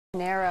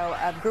DeGennaro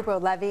of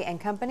Grupo Levy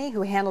and Company,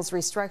 who handles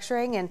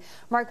restructuring. And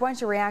Mark, what's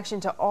your reaction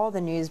to all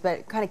the news,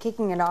 but kind of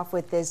kicking it off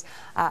with this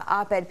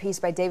op-ed piece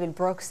by David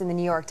Brooks in the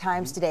New York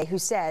Times today, who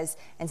says,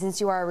 and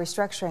since you are a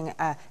restructuring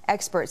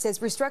expert, says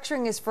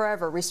restructuring is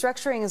forever.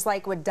 Restructuring is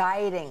like what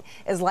dieting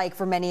is like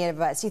for many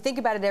of us. You think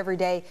about it every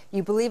day,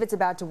 you believe it's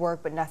about to work,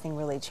 but nothing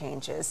really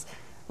changes.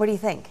 What do you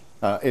think?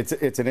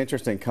 It's an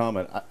interesting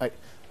comment.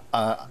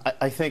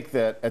 I think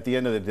that at the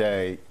end of the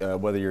day,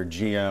 whether you're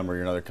GM or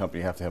you're another company,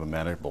 you have to have a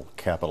manageable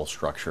capital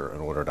structure in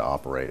order to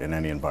operate in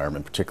any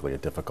environment, particularly a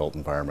difficult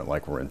environment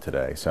like we're in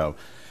today. So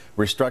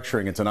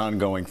restructuring, it's an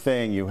ongoing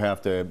thing. You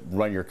have to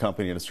run your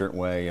company in a certain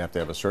way. You have to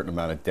have a certain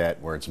amount of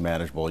debt where it's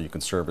manageable. You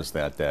can service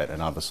that debt.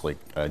 And obviously,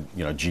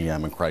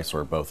 GM and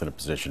Chrysler are both in a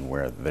position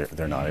where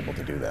they're not able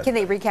to do that. Can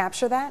they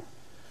recapture that?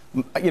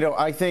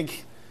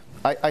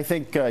 I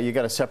think you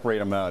got to separate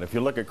them out. If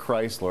you look at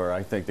Chrysler,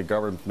 I think the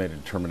government made a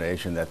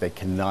determination that they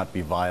cannot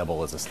be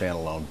viable as a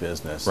standalone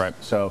business. Right.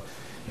 So,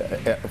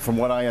 from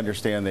what I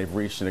understand, they've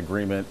reached an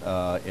agreement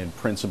in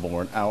principle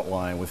or an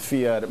outline with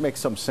Fiat. It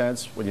makes some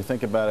sense when you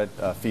think about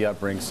it. Fiat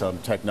brings some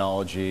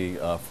technology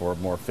for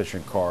more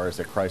efficient cars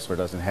that Chrysler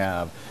doesn't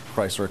have.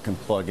 Chrysler can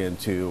plug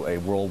into a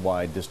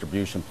worldwide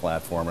distribution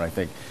platform, and I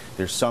think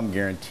there's some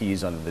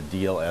guarantees under the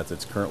deal as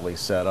it's currently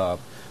set up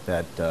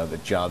that the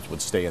jobs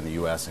would stay in the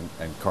U.S.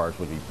 and cars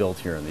would be built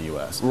here in the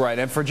U.S. Right,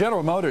 and for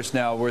General Motors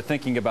now, we're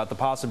thinking about the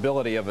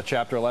possibility of a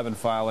Chapter 11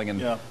 filing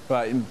in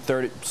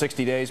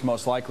 60 days,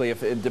 most likely,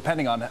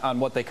 depending on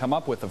what they come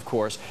up with, of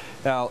course.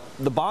 Now,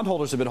 the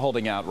bondholders have been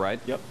holding out, right?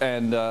 Yep.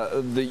 And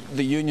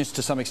the unions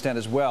to some extent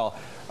as well.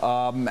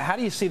 How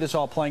do you see this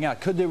all playing out?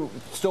 Could they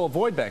still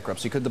avoid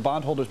bankruptcy? Could the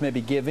bondholders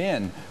maybe give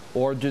in,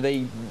 or do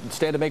they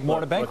stand to make more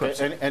to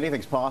bankruptcy?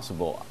 Anything's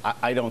possible.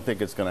 I don't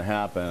think it's going to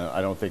happen.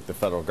 I don't think the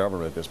federal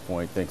government at this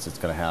point thinks it's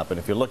going to happen.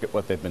 If you look at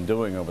what they've been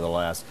doing over the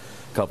last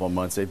couple of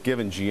months, they've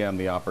given GM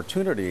the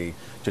opportunity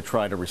to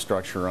try to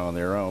restructure on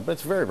their own, but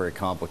it's very, very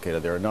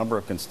complicated. There are a number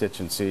of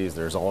constituencies.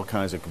 There's all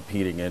kinds of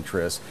competing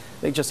interests.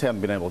 They just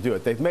haven't been able to do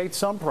it. They've made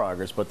some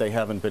progress, but they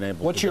haven't been able to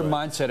do it. What's your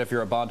mindset if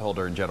you're a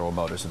bondholder in General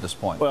Motors at this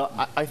point? Well,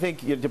 I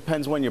think it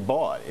depends when you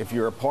bought. If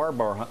you're a par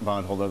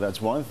bondholder,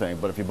 that's one thing.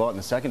 But if you bought in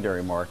the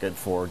secondary market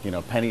for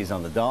pennies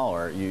on the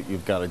dollar,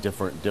 you've got a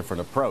different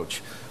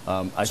approach.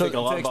 I think a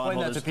lot of bondholders. Explain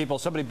that to people.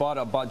 Somebody bought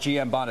a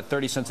GM bond at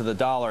 30 cents of the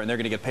dollar, and they're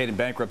going to get paid in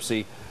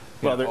bankruptcy.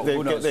 Well,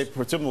 they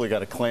presumably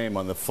got a claim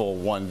on the full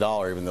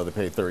 $1, even though they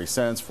paid 30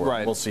 cents for it.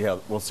 Right. We'll see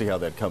how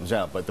that comes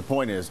out. But the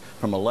point is,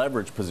 from a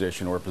leverage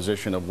position or a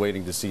position of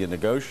waiting to see and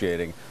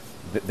negotiating,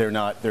 they're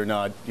not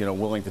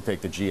willing to take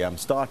the GM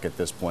stock at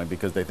this point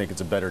because they think it's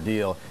a better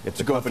deal. If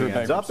the company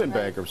ends up in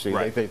bankruptcy,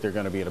 they think they're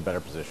going to be in a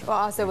better position. Well,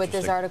 also with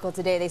this article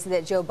today, they said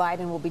that Joe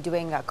Biden will be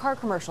doing car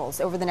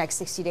commercials over the next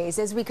 60 days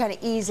as we kind of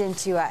ease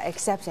into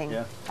accepting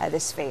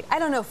this fate. I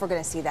don't know if we're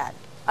going to see that.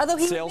 Although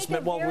he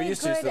salesman, well, we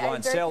used to use the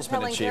line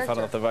salesman in chief. I don't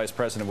know if the vice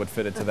president would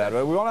fit into that.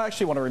 But we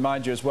actually want to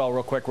remind you as well,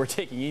 real quick, we're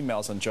taking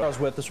emails on Charles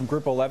with us from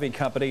Grupo Levy and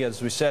Company.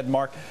 As we said,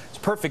 Mark, it's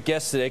a perfect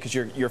guest today because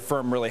your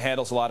firm really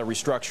handles a lot of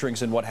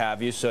restructurings and what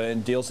have you,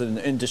 and deals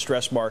in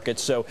distressed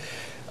markets. So,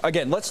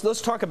 again,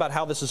 let's talk about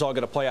how this is all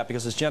going to play out,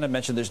 because as Jenna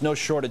mentioned, there's no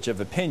shortage of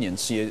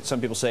opinions.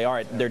 Some people say, all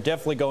right, they're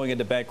definitely going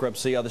into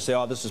bankruptcy. Others say,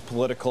 oh, this is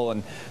political,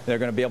 and they're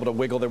going to be able to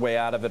wiggle their way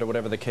out of it, or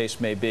whatever the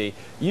case may be.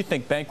 You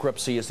think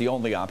bankruptcy is the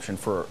only option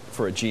for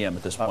a GM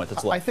at this point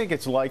that's left? I think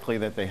it's likely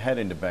that they head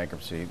into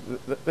bankruptcy.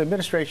 The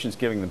administration is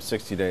giving them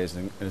 60 days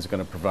and is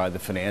going to provide the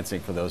financing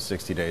for those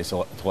 60 days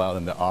to allow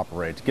them to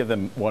operate, to give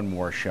them one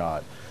more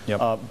shot. Yep.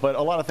 But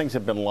a lot of things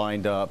have been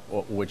lined up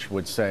which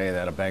would say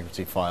that a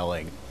bankruptcy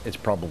filing is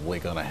probably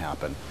going to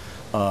happen.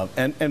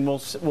 And we'll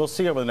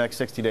see over the next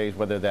 60 days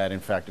whether that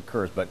in fact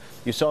occurs. But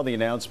you saw the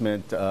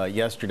announcement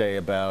yesterday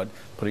about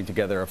putting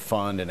together a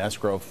fund, an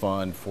escrow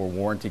fund for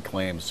warranty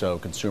claims, so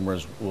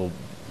consumers will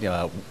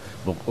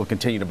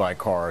continue to buy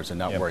cars and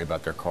not worry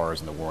about their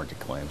cars and the warranty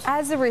claims.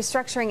 As a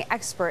restructuring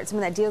expert,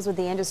 someone that deals with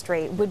the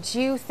industry, would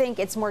you think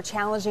it's more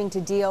challenging to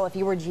deal, if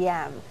you were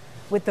GM,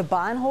 with the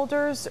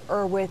bondholders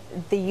or with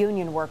the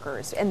union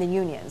workers and the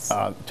unions?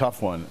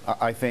 Tough one.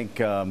 I think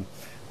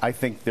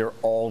they're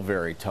all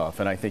very tough,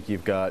 and I think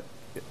you've got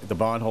the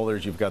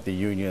bondholders, you've got the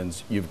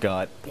unions, you've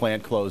got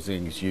plant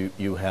closings,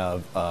 you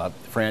have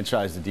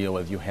franchise to deal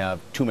with, you have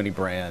too many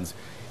brands.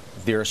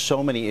 There are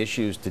so many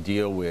issues to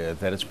deal with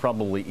that it's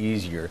probably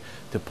easier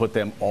to put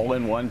them all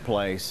in one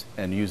place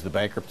and use the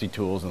bankruptcy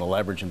tools and the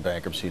leverage in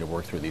bankruptcy to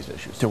work through these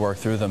issues. To work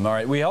through them. All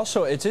right.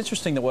 It's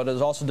interesting that what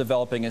is also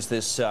developing is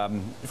this,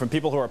 from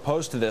people who are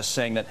opposed to this,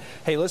 saying that,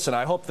 hey, listen,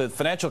 I hope the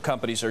financial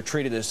companies are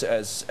treated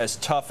as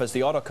tough as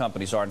the auto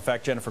companies are. In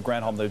fact, Jennifer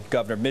Granholm, the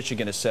governor of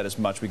Michigan, has said as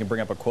much. We can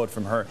bring up a quote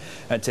from her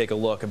and take a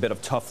look. A bit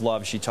of tough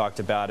love she talked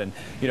about. And,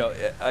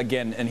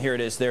 again, and here it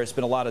is. There's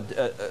been a lot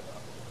of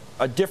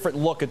a different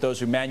look at those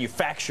who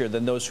manufacture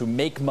than those who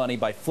make money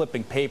by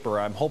flipping paper.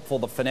 I'm hopeful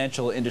the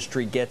financial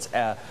industry gets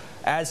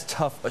as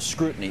tough a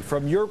scrutiny.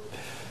 From your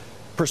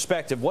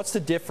perspective, what's the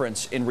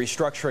difference in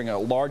restructuring a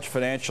large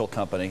financial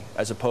company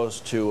as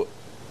opposed to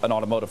an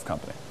automotive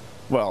company?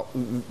 Well,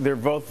 they're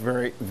both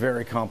very,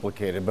 very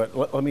complicated,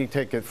 but let me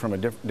take it from a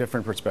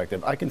different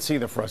perspective. I can see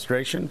the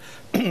frustration.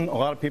 A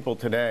lot of people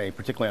today,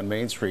 particularly on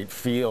Main Street,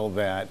 feel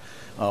that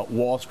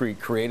Wall Street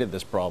created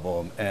this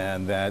problem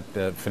and that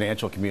the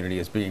financial community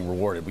is being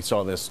rewarded. We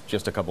saw this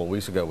just a couple of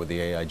weeks ago with the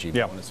AIG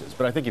bonuses.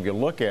 But I think if you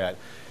look at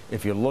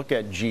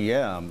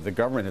GM, the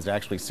government has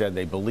actually said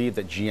they believe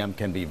that GM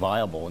can be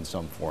viable in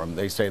some form.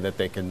 They say that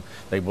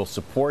they will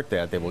support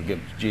that. They will give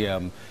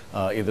GM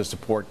either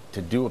support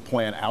to do a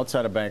plan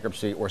outside of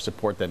bankruptcy or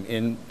support them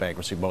in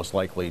bankruptcy, most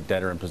likely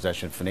debtor in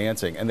possession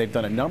financing. And they've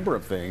done a number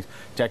of things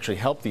to actually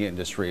help the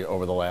industry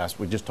over the last.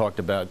 We just talked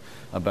about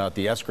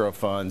the escrow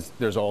funds.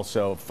 There's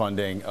also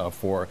funding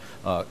for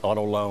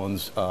auto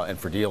loans and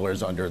for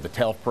dealers under the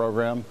TALF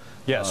program.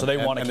 Yeah, so they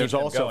want to keep there's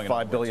them also going,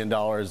 $5 billion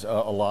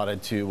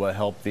allotted to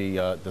help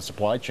the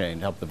supply chain,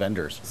 help the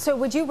vendors. So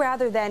would you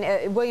rather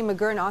then, William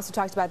McGurn also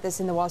talked about this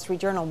in the Wall Street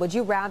Journal, would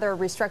you rather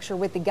restructure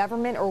with the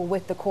government or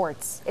with the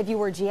courts if you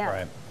were GM?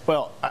 Right.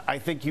 Well, I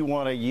think you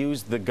want to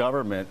use the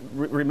government.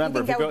 Remember,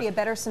 you think that would be a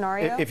better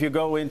scenario? If you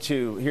go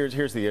into,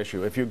 here's the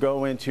issue. If you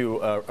go into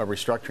a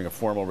restructuring, a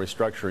formal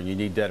restructuring, you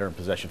need debtor in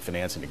possession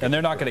financing. And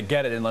they're not going to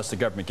get it unless the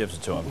government gives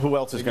it to them. Who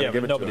else is going to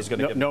give it to them? Nobody's going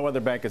to give it. No other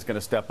bank is going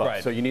to step up.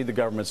 Right. So you need the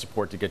government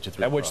support to get you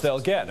through. And which they'll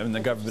get. I mean, the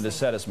government has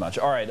said as much.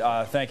 All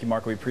right. Thank you,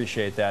 Mark. We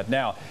appreciate that.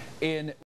 Now, in